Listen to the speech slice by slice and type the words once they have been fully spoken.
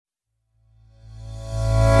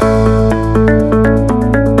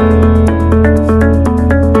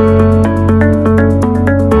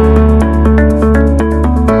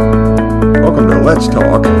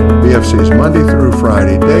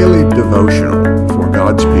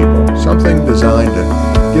God's people, something designed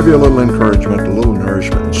to give you a little encouragement, a little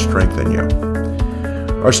nourishment, and strengthen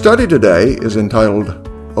you. Our study today is entitled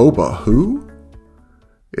Oba Who?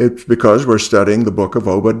 It's because we're studying the book of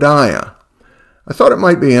Obadiah. I thought it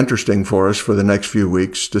might be interesting for us for the next few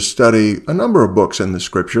weeks to study a number of books in the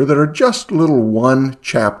Scripture that are just little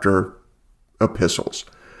one-chapter epistles,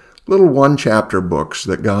 little one-chapter books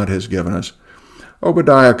that God has given us.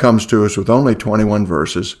 Obadiah comes to us with only 21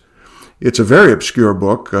 verses. It's a very obscure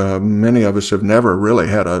book. Many of us have never really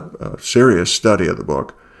had a serious study of the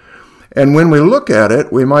book. And when we look at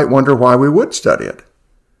it, we might wonder why we would study it.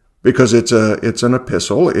 Because it's an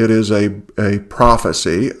epistle. It is a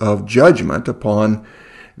prophecy of judgment upon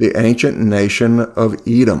the ancient nation of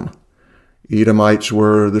Edom. Edomites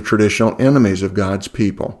were the traditional enemies of God's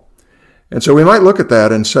people. And so we might look at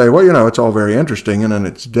that and say, well, it's all very interesting, and in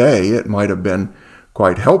its day it might have been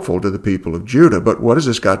quite helpful to the people of Judah, but what has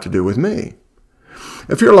this got to do with me?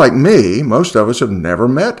 If you're like me, most of us have never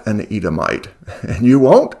met an Edomite, and you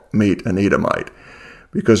won't meet an Edomite,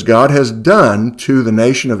 because God has done to the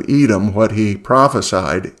nation of Edom what he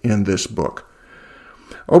prophesied in this book.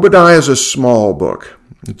 Obadiah is a small book.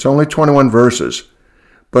 It's only 21 verses,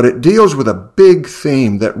 but it deals with a big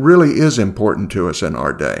theme that really is important to us in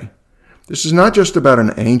our day. This is not just about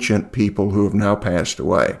an ancient people who have now passed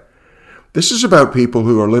away. This is about people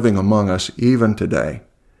who are living among us even today.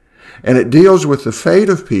 And it deals with the fate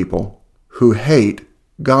of people who hate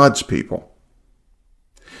God's people.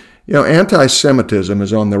 Anti-Semitism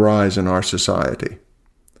is on the rise in our society.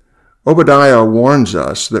 Obadiah warns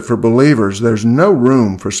us that for believers, there's no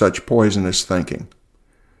room for such poisonous thinking.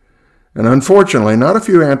 And unfortunately, not a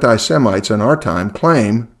few anti-Semites in our time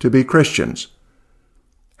claim to be Christians.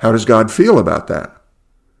 How does God feel about that?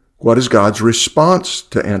 What is God's response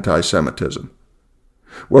to anti-Semitism?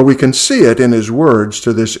 Well, we can see it in his words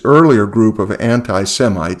to this earlier group of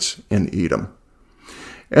anti-Semites in Edom.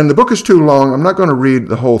 And the book is too long. I'm not going to read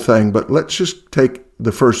the whole thing, but let's just take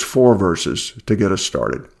the first 4 verses to get us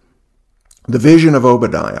started. The vision of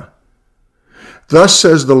Obadiah. Thus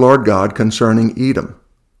says the Lord God concerning Edom.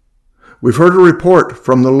 We've heard a report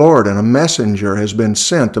from the Lord, and a messenger has been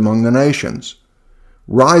sent among the nations.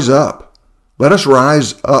 Rise up. Let us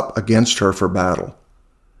rise up against her for battle.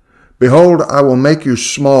 Behold, I will make you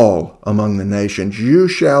small among the nations. You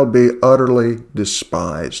shall be utterly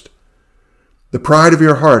despised. The pride of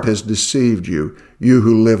your heart has deceived you, you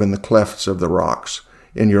who live in the clefts of the rocks,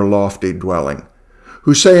 in your lofty dwelling,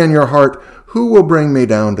 who say in your heart, who will bring me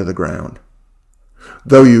down to the ground?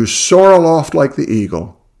 Though you soar aloft like the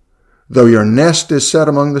eagle, though your nest is set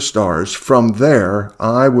among the stars, from there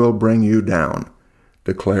I will bring you down,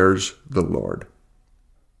 declares the Lord.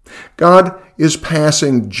 God is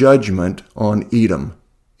passing judgment on Edom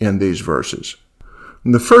in these verses.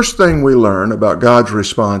 And the first thing we learn about God's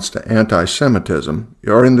response to anti-Semitism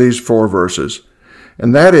are in these 4 verses,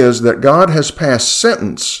 and that is that God has passed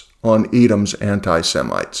sentence on Edom's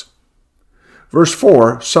anti-Semites. Verse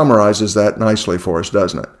 4 summarizes that nicely for us,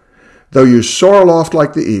 doesn't it? Though you soar aloft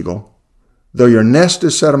like the eagle, though your nest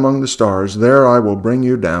is set among the stars, there I will bring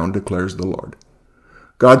you down, declares the Lord.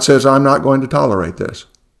 God says, I'm not going to tolerate this.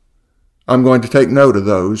 I'm going to take note of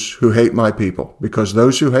those who hate my people, because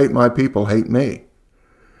those who hate my people hate me.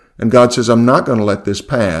 And God says, I'm not going to let this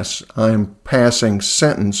pass. I'm passing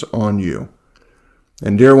sentence on you.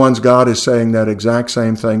 And dear ones, God is saying that exact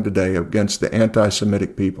same thing today against the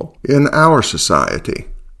anti-Semitic people in our society.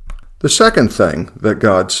 The second thing that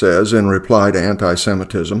God says in reply to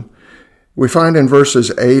anti-Semitism, we find in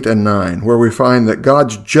verses 8 and 9, where we find that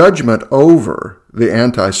God's judgment over the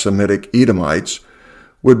anti-Semitic Edomites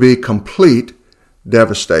would be complete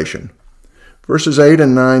devastation. Verses 8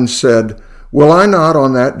 and 9 said, Will I not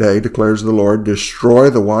on that day, declares the Lord, destroy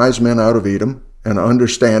the wise men out of Edom, and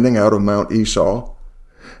understanding out of Mount Esau?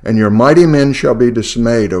 And your mighty men shall be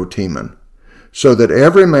dismayed, O Teman, so that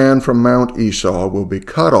every man from Mount Esau will be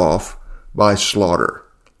cut off by slaughter.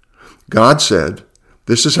 God said,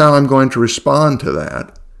 this is how I'm going to respond to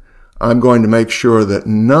that. I'm going to make sure that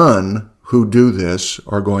none who do this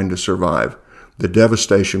are going to survive. The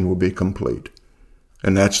devastation will be complete.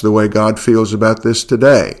 And that's the way God feels about this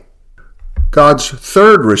today. God's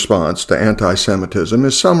third response to anti-Semitism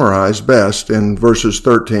is summarized best in verses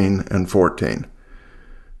 13 and 14.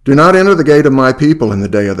 Do not enter the gate of my people in the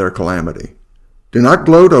day of their calamity. Do not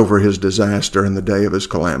gloat over his disaster in the day of his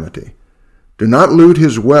calamity. Do not loot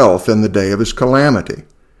his wealth in the day of his calamity.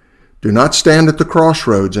 Do not stand at the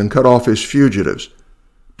crossroads and cut off his fugitives.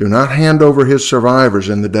 Do not hand over his survivors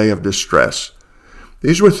in the day of distress.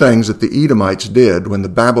 These were things that the Edomites did when the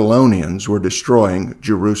Babylonians were destroying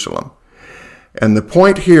Jerusalem. And the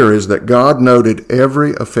point here is that God noted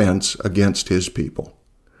every offense against his people.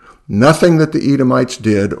 Nothing that the Edomites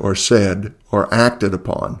did or said or acted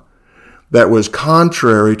upon that was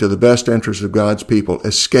contrary to the best interests of God's people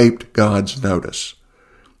escaped God's notice.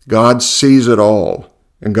 God sees it all,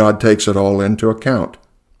 and God takes it all into account.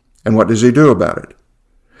 And what does he do about it?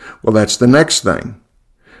 Well, that's the next thing.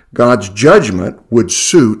 God's judgment would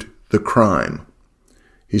suit the crime.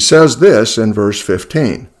 He says this in verse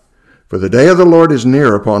 15, "For the day of the Lord is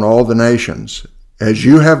near upon all the nations. As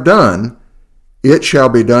you have done, it shall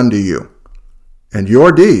be done to you, and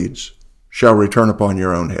your deeds shall return upon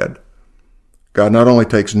your own head." God not only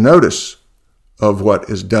takes notice of what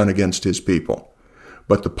is done against his people,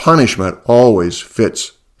 but the punishment always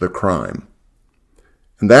fits the crime.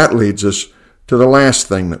 And that leads us to the last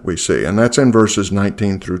thing that we see, and that's in verses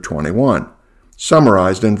 19 through 21,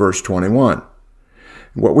 summarized in verse 21.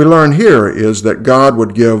 What we learn here is that God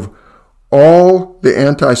would give all the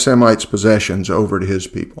anti-Semites' possessions over to his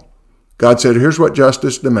people. God said, here's what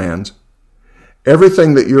justice demands.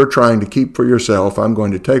 Everything that you're trying to keep for yourself, I'm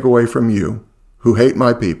going to take away from you, who hate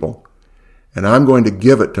my people, and I'm going to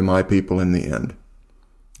give it to my people in the end.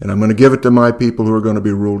 And I'm going to give it to my people who are going to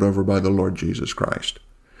be ruled over by the Lord Jesus Christ.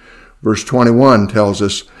 Verse 21 tells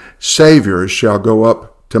us, Saviors shall go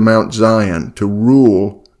up to Mount Zion to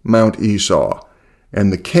rule Mount Esau,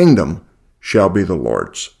 and the kingdom shall be the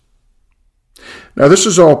Lord's. Now, this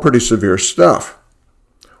is all pretty severe stuff.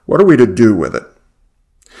 What are we to do with it?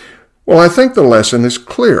 Well, I think the lesson is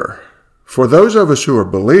clear. For those of us who are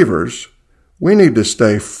believers, we need to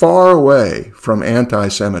stay far away from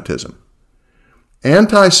anti-Semitism.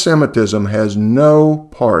 Anti-Semitism has no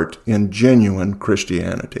part in genuine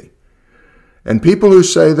Christianity. And people who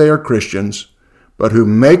say they are Christians, but who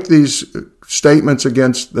make these statements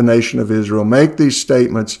against the nation of Israel, make these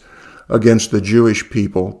statements against the Jewish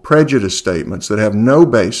people, prejudice statements that have no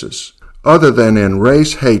basis other than in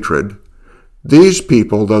race hatred, these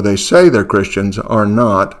people, though they say they're Christians, are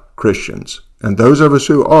not Christians. And those of us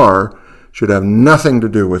who are should have nothing to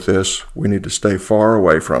do with this. We need to stay far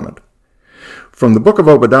away from it. From the book of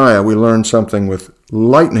Obadiah, we learn something with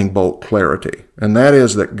lightning bolt clarity, and that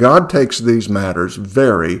is that God takes these matters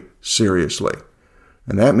very seriously.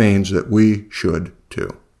 And that means that we should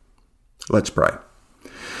too. Let's pray.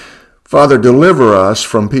 Father, deliver us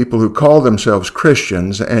from people who call themselves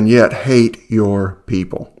Christians and yet hate your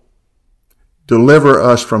people. Deliver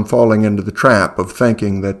us from falling into the trap of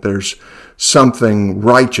thinking that there's something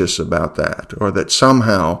righteous about that, or that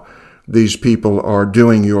somehow these people are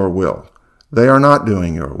doing your will. They are not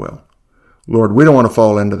doing your will. Lord, we don't want to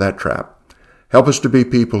fall into that trap. Help us to be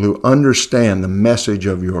people who understand the message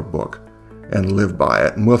of your book and live by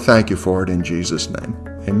it. And we'll thank you for it in Jesus' name.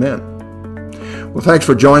 Amen. Well, thanks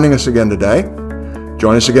for joining us again today.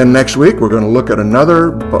 Join us again next week. We're going to look at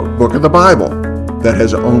another book of the Bible that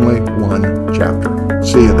has only one chapter.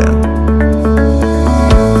 See you then.